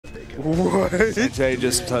What? Anji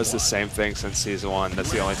just does the same thing since season 1. That's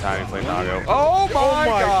the only time he played Nago. Oh my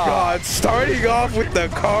god. Starting off with the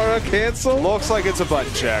Kara cancel? Looks like it's a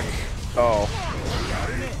button check. Oh.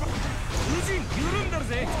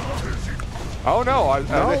 Oh no.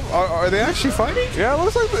 Are they actually fighting? Yeah, it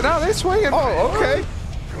looks like no, they swinging. Oh, okay.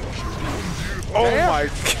 Oh Damn. my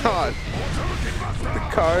god. The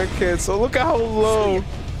Kara cancel. Look at how low.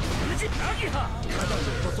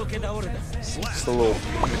 Just a little.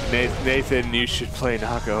 Nathan, you should play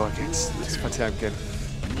Nago against this Potemkin.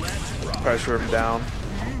 Pressure him down.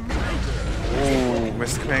 Ooh,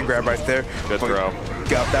 missed the command grab right there. Good throw.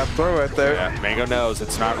 Got that throw right there. Yeah, Mango knows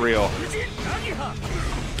it's not real.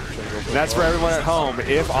 And that's for everyone at home.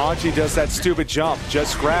 If Anji does that stupid jump,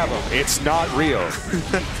 just grab him. It's not real.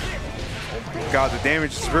 God, the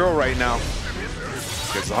damage is real right now.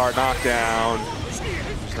 Gets a hard knockdown.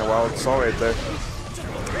 There's no wild assault right there.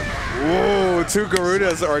 Ooh, 2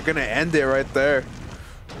 Garudas are gonna end it right there.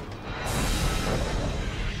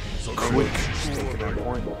 Quick.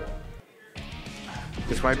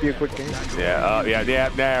 This might be a quick game. Yeah.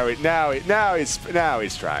 Now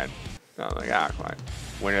he's trying. I'm like, come on.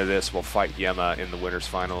 Winner of this will fight Yema in the winners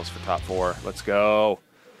finals for top 4. Let's go.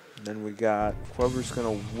 And then we got whoever's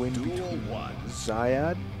gonna win between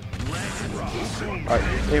Zayad. Alright,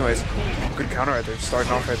 anyways, good counter right there.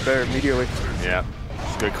 Starting off right there immediately. Yeah.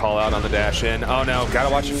 Good call out on the dash in. Oh no, gotta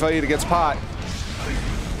watch affiliate against Pot.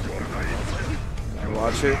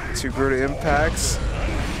 Watch it. 2 Garuda impacts.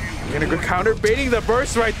 Getting a good counter, baiting the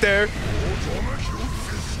burst right there.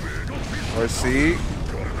 RC.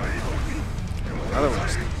 Another one.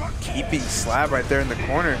 Keeping Slab right there in the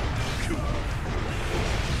corner.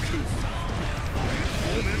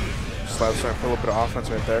 Slab's trying to pull a bit of offense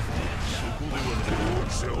right there.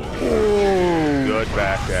 Ooh. Good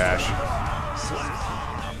back dash.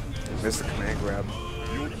 Missed the command grab.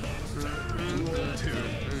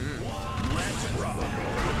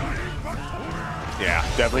 Yeah,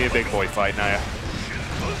 definitely a big boy fight, Naya.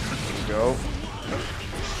 There we go.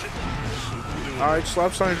 Alright,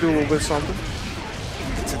 Slab's trying to do a little bit something.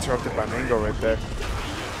 It's interrupted by Mango right there.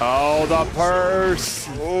 Oh, the purse.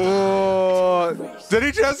 Oh. Did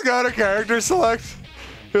he just go to character select?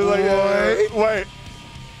 He was like, wait.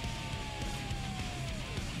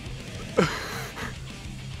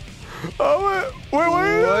 Oh, wait. What?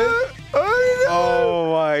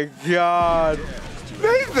 Oh my god.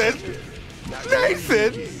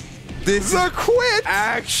 Nathan! This is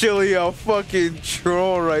actually a fucking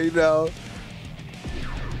troll right now.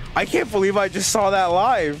 I can't believe I just saw that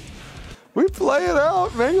live. We play it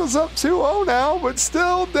out. Mango's up 2-0 now, but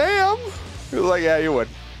still, damn. He was like, yeah, you win.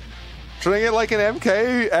 Treating it like an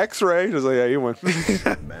MK X-ray. He was like, yeah, you win.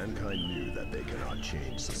 Mankind knew that they cannot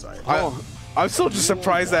change society. I'm still just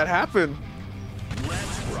surprised that happened.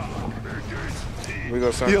 We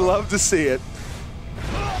go start. You love to see it.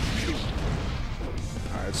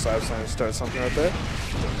 Alright, Slab's trying to start something right there.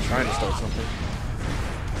 Trying to start something.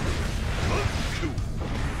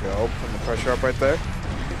 Go, putting the pressure up right there.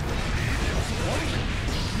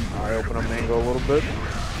 Alright, open up Mango a little bit.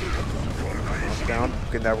 Knock down,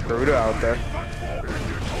 getting that Garuda out there.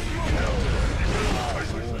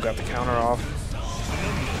 Ooh, got the counter off.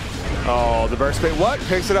 Oh, the burst bait. What?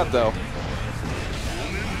 Picks it up, though.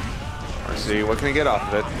 Let's see, what can he get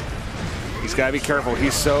off of it? He's got to be careful.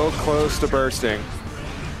 He's so close to bursting.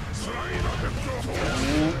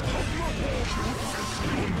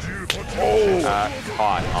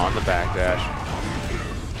 Caught on the backdash.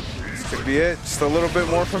 This could be it. Just a little bit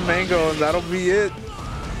more from Mango, and that'll be it.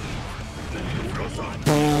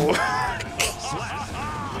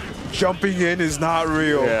 Jumping in is not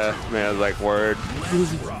real. Yeah, man, like, word.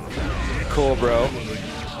 Cool, bro.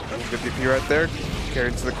 Good DP right there.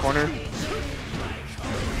 Carried to the corner.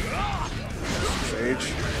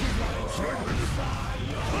 Sage.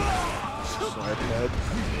 Slide head.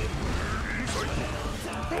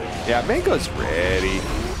 Yeah, Mango's ready.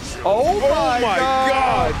 Oh my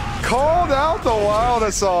god! Called out the wild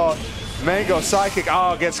assault. Mango sidekick.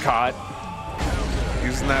 Oh, gets caught.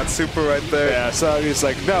 Using that super right there. Yeah, so he's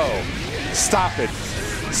like, no, stop it.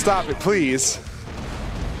 Stop it, please.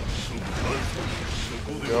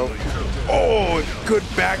 Go. Oh, good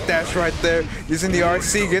backdash right there. Using the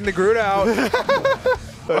RC, getting the Garuda out.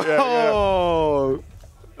 Oh.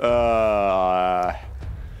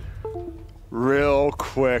 Real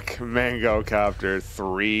quick, Mangocopter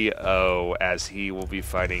 3-0 as he will be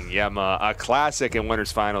fighting Yema, a classic in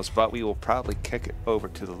winners finals, but we will probably kick it over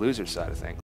to the loser side of things.